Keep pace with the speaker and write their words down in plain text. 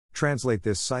translate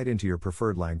this site into your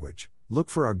preferred language. Look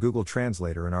for our Google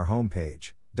Translator in our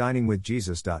homepage,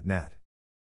 diningwithjesus.net.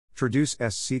 Traduce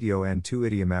este sitio en tu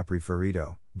idioma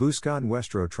preferido. Busca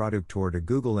nuestro traductor de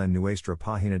Google en nuestra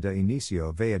página de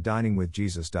inicio via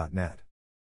diningwithjesus.net.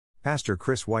 Pastor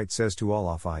Chris White says to all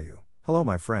of you, hello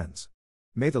my friends.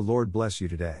 May the Lord bless you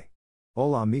today.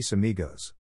 Hola mis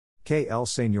amigos. Que el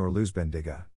Señor los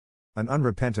bendiga. An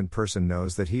unrepentant person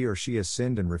knows that he or she has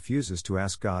sinned and refuses to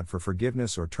ask God for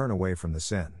forgiveness or turn away from the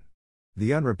sin.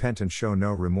 The unrepentant show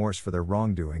no remorse for their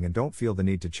wrongdoing and don't feel the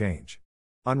need to change.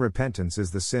 Unrepentance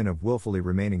is the sin of willfully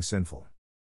remaining sinful.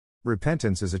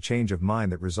 Repentance is a change of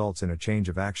mind that results in a change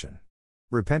of action.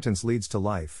 Repentance leads to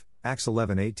life, Acts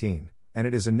 11:18, and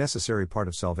it is a necessary part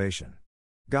of salvation.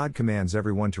 God commands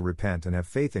everyone to repent and have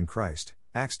faith in Christ,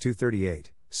 Acts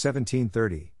 2:38,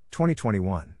 17:30,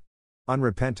 20:21.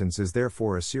 Unrepentance is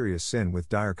therefore a serious sin with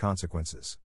dire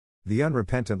consequences. The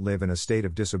unrepentant live in a state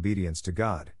of disobedience to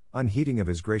God, unheeding of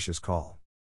His gracious call.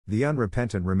 The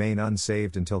unrepentant remain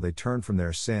unsaved until they turn from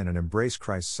their sin and embrace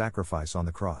Christ's sacrifice on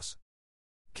the cross.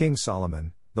 King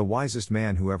Solomon, the wisest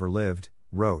man who ever lived,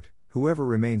 wrote, "Whoever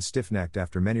remains stiff-necked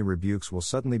after many rebukes will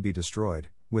suddenly be destroyed,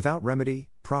 without remedy."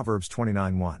 Proverbs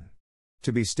 29:1.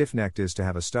 To be stiff-necked is to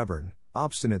have a stubborn,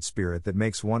 obstinate spirit that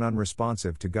makes one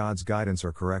unresponsive to God's guidance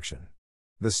or correction.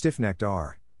 The stiff-necked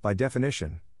are, by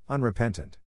definition,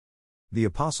 unrepentant. The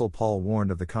Apostle Paul warned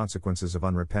of the consequences of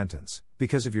unrepentance.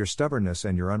 Because of your stubbornness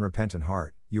and your unrepentant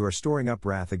heart, you are storing up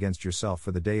wrath against yourself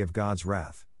for the day of God's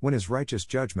wrath, when His righteous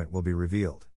judgment will be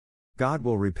revealed. God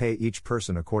will repay each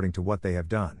person according to what they have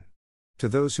done. To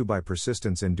those who by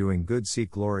persistence in doing good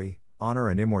seek glory, honor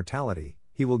and immortality,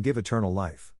 He will give eternal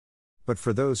life. But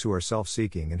for those who are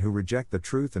self-seeking and who reject the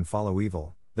truth and follow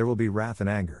evil, there will be wrath and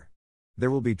anger. There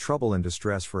will be trouble and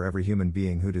distress for every human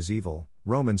being who does evil.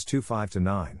 Romans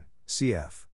 2:5-9.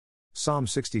 Cf. Psalm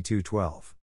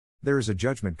 62:12. There is a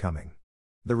judgment coming.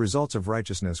 The results of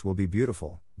righteousness will be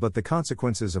beautiful, but the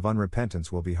consequences of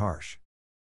unrepentance will be harsh.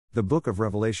 The book of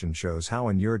Revelation shows how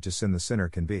inured to sin the sinner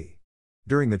can be.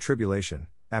 During the tribulation,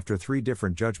 after 3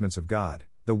 different judgments of God,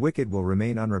 the wicked will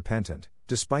remain unrepentant,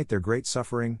 despite their great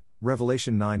suffering.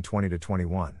 Revelation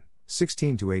 9:20-21,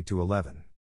 16:8-11.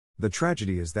 The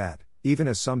tragedy is that, even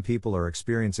as some people are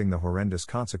experiencing the horrendous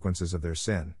consequences of their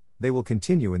sin, they will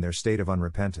continue in their state of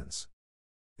unrepentance.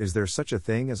 Is there such a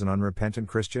thing as an unrepentant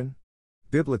Christian?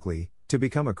 Biblically, to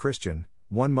become a Christian,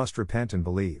 one must repent and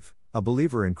believe. A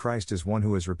believer in Christ is one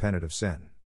who has repented of sin.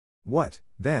 What,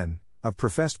 then, of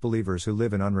professed believers who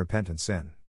live in unrepentant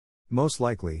sin? Most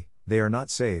likely, they are not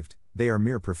saved, they are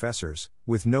mere professors,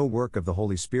 with no work of the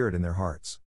Holy Spirit in their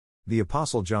hearts. The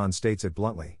Apostle John states it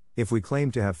bluntly, "If we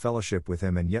claim to have fellowship with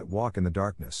Him and yet walk in the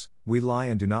darkness, we lie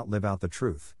and do not live out the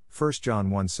truth." 1 John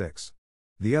 1:6.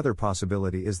 The other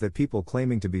possibility is that people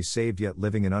claiming to be saved yet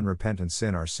living in unrepentant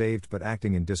sin are saved but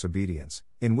acting in disobedience,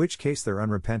 in which case their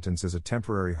unrepentance is a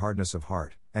temporary hardness of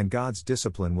heart, and God's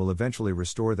discipline will eventually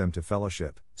restore them to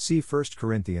fellowship. See 1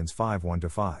 Corinthians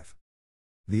 5:1-5.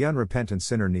 The unrepentant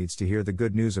sinner needs to hear the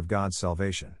good news of God's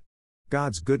salvation.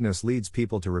 God's goodness leads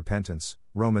people to repentance,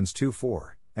 Romans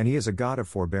 2:4, and He is a God of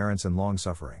forbearance and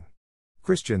long-suffering.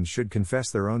 Christians should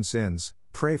confess their own sins,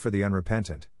 pray for the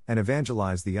unrepentant, and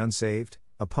evangelize the unsaved.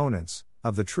 Opponents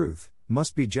of the truth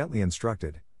must be gently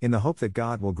instructed, in the hope that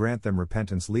God will grant them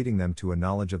repentance leading them to a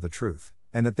knowledge of the truth,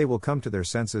 and that they will come to their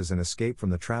senses and escape from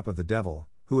the trap of the devil,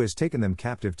 who has taken them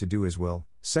captive to do his will.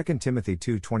 2 Timothy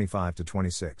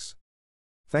 2:25-26.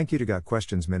 Thank you to Got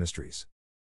Questions Ministries.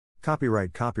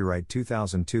 Copyright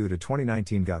 2002 to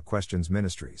 2019 Got Questions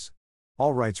Ministries.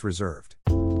 All rights reserved.